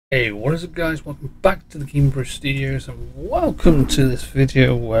Hey, what is up guys? Welcome back to the Gamebrew Studios and welcome to this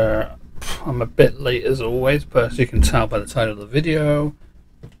video where I'm a bit late as always, but as you can tell by the title of the video,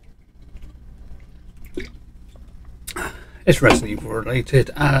 it's Resident Evil related,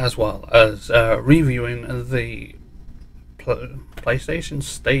 as well as reviewing the PlayStation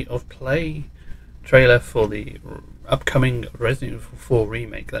State of Play trailer for the upcoming Resident Evil 4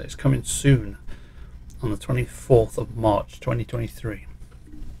 remake that is coming soon on the 24th of March 2023.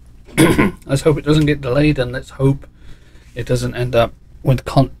 Let's hope it doesn't get delayed, and let's hope it doesn't end up with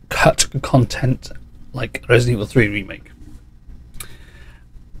cut content like Resident Evil 3 Remake.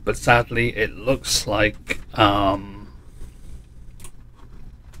 But sadly, it looks like well,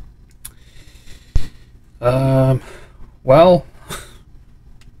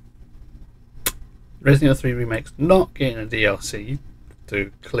 Resident Evil 3 Remake's not getting a DLC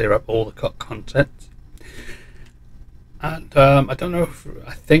to clear up all the cut content. And I don't know if,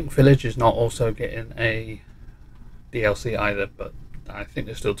 I think Village is not also getting a DLC either, but I think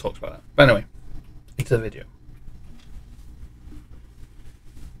there's still talks about that. But anyway, into the video.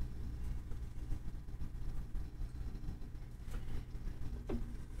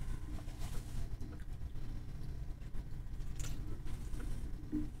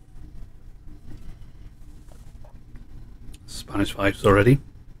 Spanish vibes already.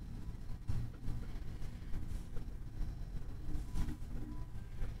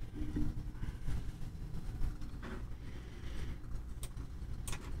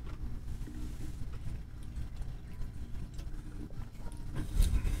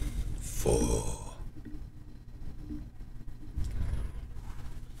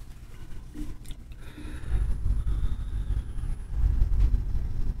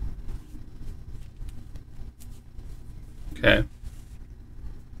 Okay.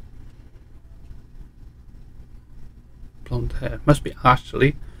 Blonde hair. Must be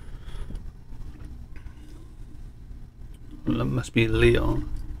Ashley. Well, that must be Leon.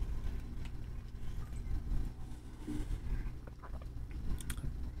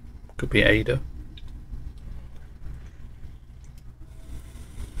 Could be Ada.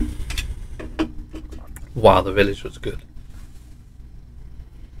 Wow, the village was good.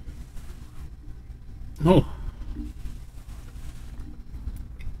 Oh.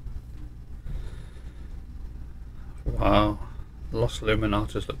 Wow, Los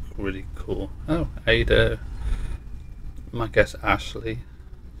Illuminatus look really cool. Oh, Ada. I guess Ashley.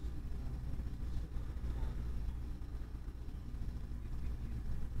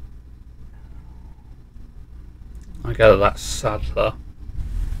 I gather that's Sadler.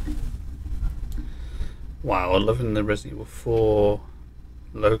 Wow, I'm loving the Resident Evil 4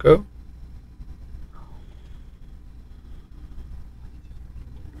 logo.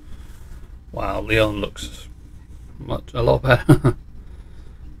 Wow, Leon looks a lot better.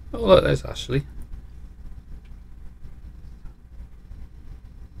 Oh look, there's Ashley.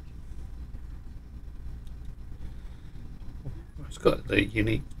 It's got the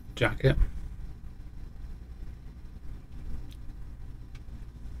unique jacket.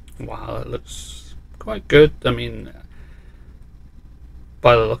 Wow, it looks quite good. I mean,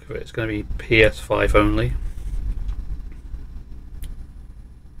 by the look of it, it's going to be PS5 only.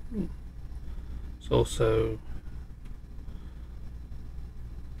 It's also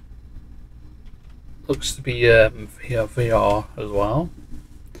looks to be VR as well.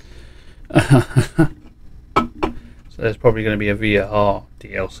 So there's probably going to be a VR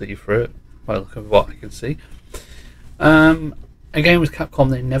DLC for it by the look of what I can see. Again, with Capcom,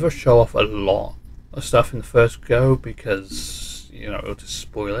 they never show off a lot of stuff in the first go because, you know, it'll just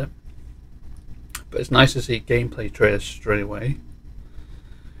spoil it. But it's nice to see gameplay trailers straight away.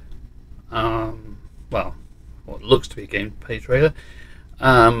 Well, what looks to be a gameplay trailer.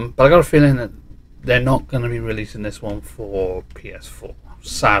 But I got a feeling that they're not going to be releasing this one for PS4,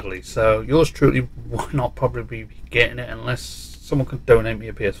 sadly. So yours truly will not probably be getting it unless someone can donate me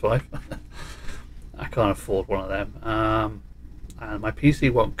a PS5. I can't afford one of them. And my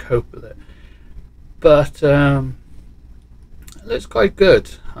PC won't cope with it. But it looks quite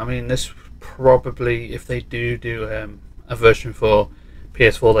good. I mean, this probably, if they do a version for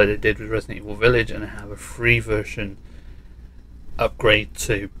PS4 like they did with Resident Evil Village and have a free version upgrade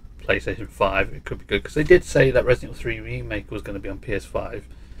to PlayStation 5, it could be good, because they did say that Resident Evil 3 Remake was going to be on PS5.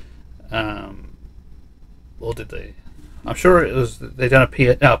 Or did they? I'm sure it was. They done a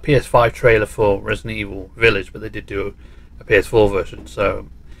PS5 trailer for Resident Evil Village, but they did do a PS4 version. So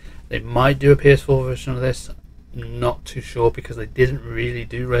they might do a PS4 version of this. Not too sure, because they didn't really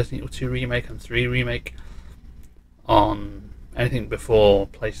do Resident Evil 2 Remake and 3 Remake on anything before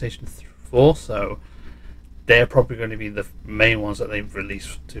PlayStation 4. So they're probably going to be the main ones that they've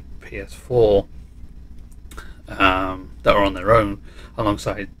released to PS4 that are on their own,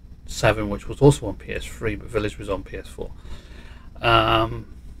 alongside 7, which was also on PS3, but Village was on PS4.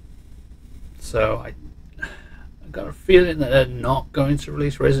 So I got a feeling that they're not going to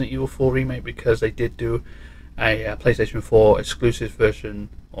release Resident Evil 4 Remake, because they did do a PlayStation 4 exclusive version,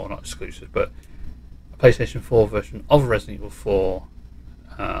 or not exclusive, but a PlayStation 4 version of Resident Evil 4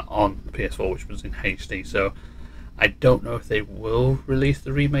 on the PS4, which was in HD. So I don't know if they will release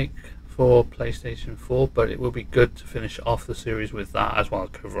the remake for PlayStation 4, but it will be good to finish off the series with that, as well as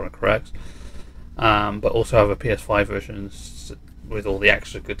Code Veronica X, but also have a PS5 version with all the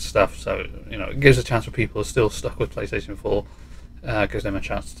extra good stuff. So, you know, it gives a chance for people who are still stuck with PlayStation 4, gives them a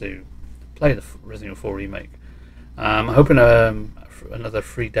chance to play the Resident Evil 4 remake. I'm hoping another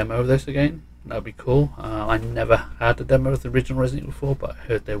free demo of this again. That would be cool. I never had a demo of the original Resident Evil 4, but I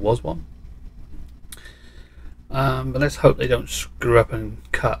heard there was one. But let's hope they don't screw up and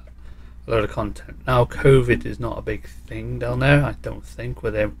cut a load of content. Now, COVID is not a big thing down there, I don't think,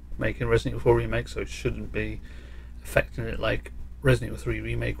 where they're making Resident Evil 4 remake, so it shouldn't be affecting it like Resident Evil 3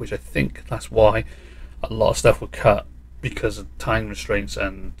 remake, which I think that's why a lot of stuff were cut, because of time restraints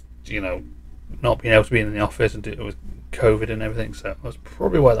and, you know, not being able to be in the office and do it with COVID and everything. So that's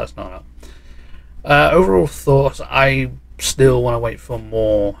probably why that's not up. Overall thoughts, I still want to wait for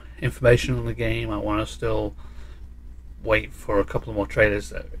more information on the game. I want to still wait for a couple of more trailers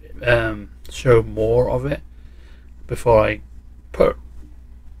that show more of it before I put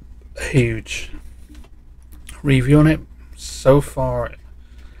a huge review on it. So far,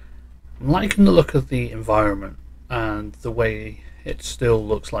 I'm liking the look of the environment and the way it still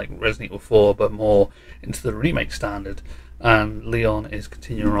looks like Resident Evil 4, but more into the remake standard. And Leon is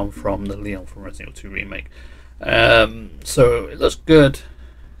continuing on from the Leon from Resident Evil 2 remake. So it looks good,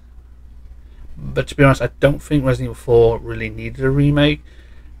 but to be honest, I don't think Resident Evil 4 really needed a remake.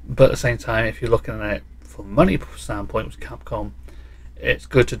 But at the same time, if you're looking at it from a money standpoint with Capcom, it's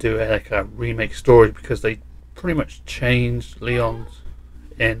good to do like a remake story, because they pretty much changed Leon's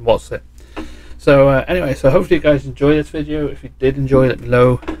in What's It. So anyway, so hopefully you guys enjoyed this video. If you did enjoy, let me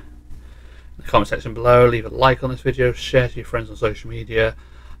know in the comment section below. Leave a like on this video, share to your friends on social media,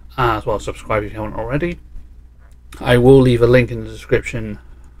 as well as subscribe if you haven't already. I will leave a link in the description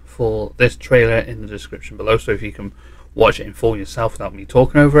for this trailer in the description below, so if you can watch it in full yourself without me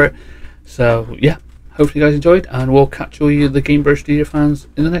talking over it. So yeah, hopefully you guys enjoyed, and we'll catch all you the Game Bro Studio fans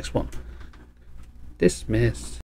in the next one. Dismissed.